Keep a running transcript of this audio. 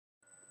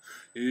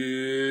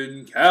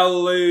In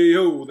Calais,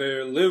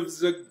 there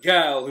lives a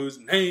gal whose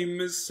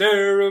name is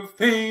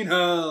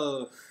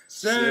Serafina.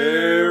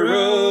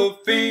 Serafina,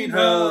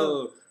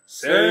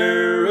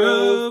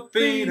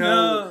 Serafina.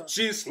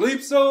 She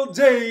sleeps all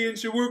day and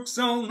she works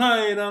all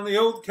night on the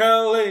old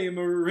Calais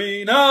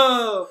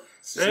marina.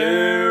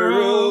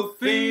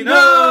 Serafina,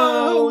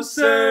 oh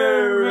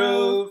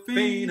Serafina.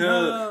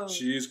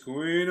 She's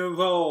queen of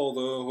all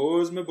the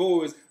whores, my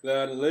boys,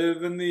 that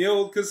live in the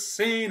old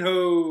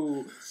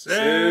casino.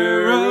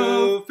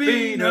 Serafina,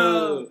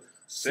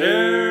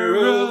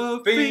 Serafina.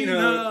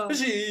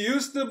 She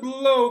used to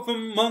blow for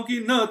monkey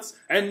nuts,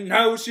 and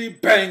now she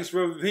bangs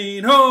for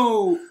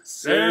vino.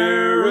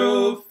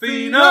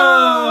 Serafina,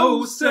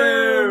 oh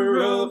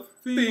Serafina.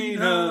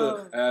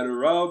 At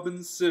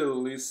Robin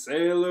silly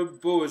sailor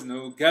boys,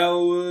 no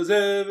gal was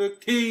ever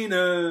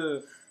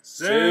keener.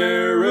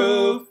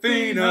 Serafina,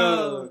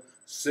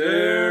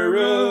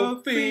 Serafina.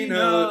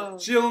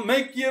 She'll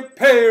make you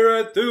pay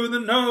right through the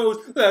nose,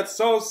 that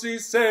saucy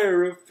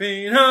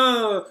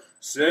Serafina.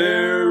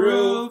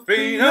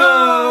 Serafina,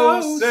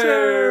 oh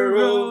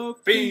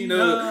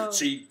Serafina.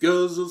 She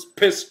guzzles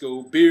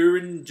pisco, beer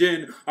and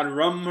gin, on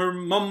rum her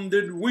mum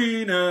did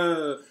wean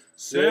her.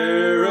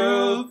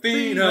 Serafina,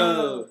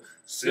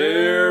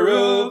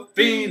 Serafina.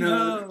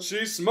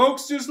 She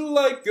smokes just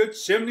like a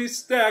chimney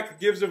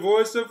stack, gives her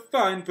voice a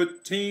fine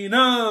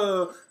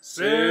patina.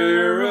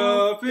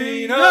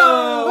 Serafina,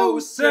 oh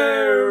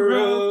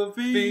Serafina.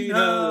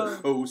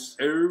 Oh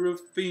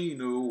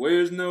Serafina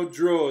wears no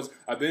drawers,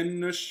 I've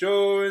been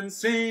ashore and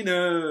seen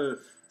her.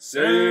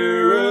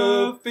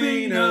 Serafina,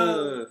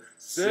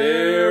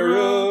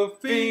 Serafina.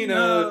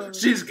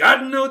 She's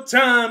got no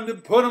time to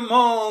put 'em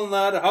on,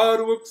 that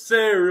hard work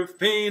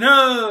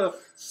Serafina.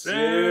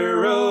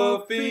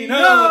 Serafina,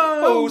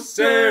 oh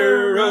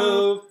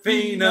Serafina.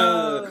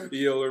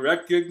 You'll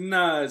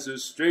recognize her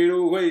straight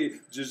away,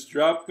 just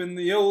drop in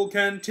the old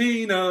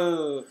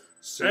cantina.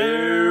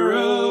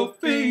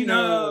 Serafina,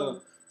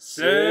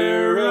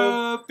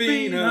 Serafina.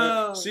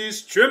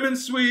 She's trim and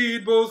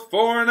sweet, both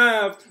fore and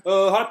aft,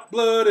 a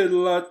hot-blooded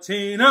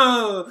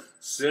Latina.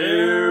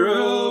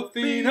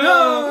 Serafina,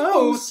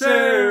 oh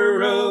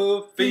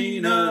Serafina.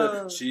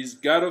 She's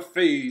got a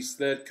face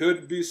that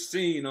could be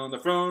seen on the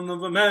front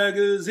of a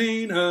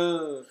magazine.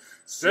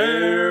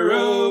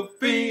 Serafina,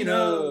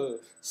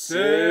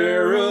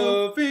 Serafina.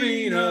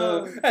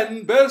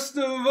 And best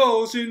of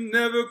all, she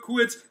never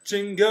quits,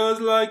 chingas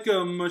like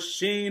a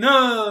machine.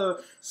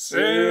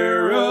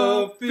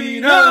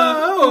 Serafina,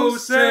 oh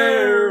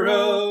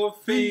Serafina.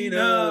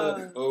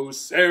 Oh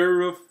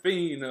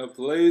Serafina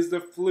plays the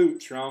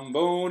flute,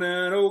 trombone,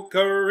 and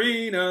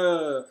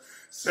ocarina.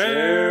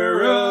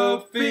 Serafina,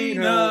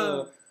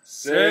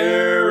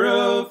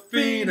 Serafina.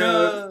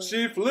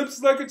 She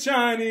flips like a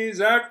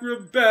Chinese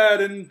acrobat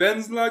and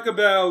bends like a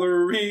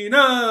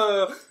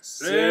ballerina.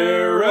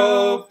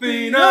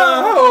 Serafina,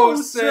 oh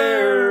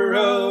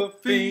Serafina.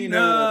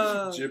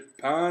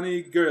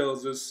 Japani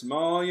girls are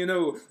small, you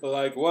know,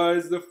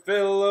 likewise the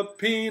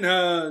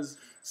Filipinas.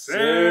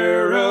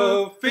 Serafina,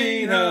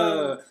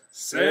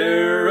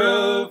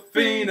 Serafina.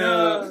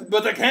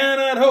 But they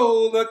cannot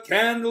hold a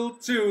candle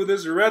to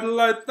this red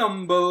light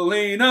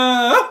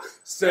Thumbelina.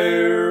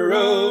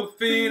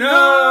 Serafina.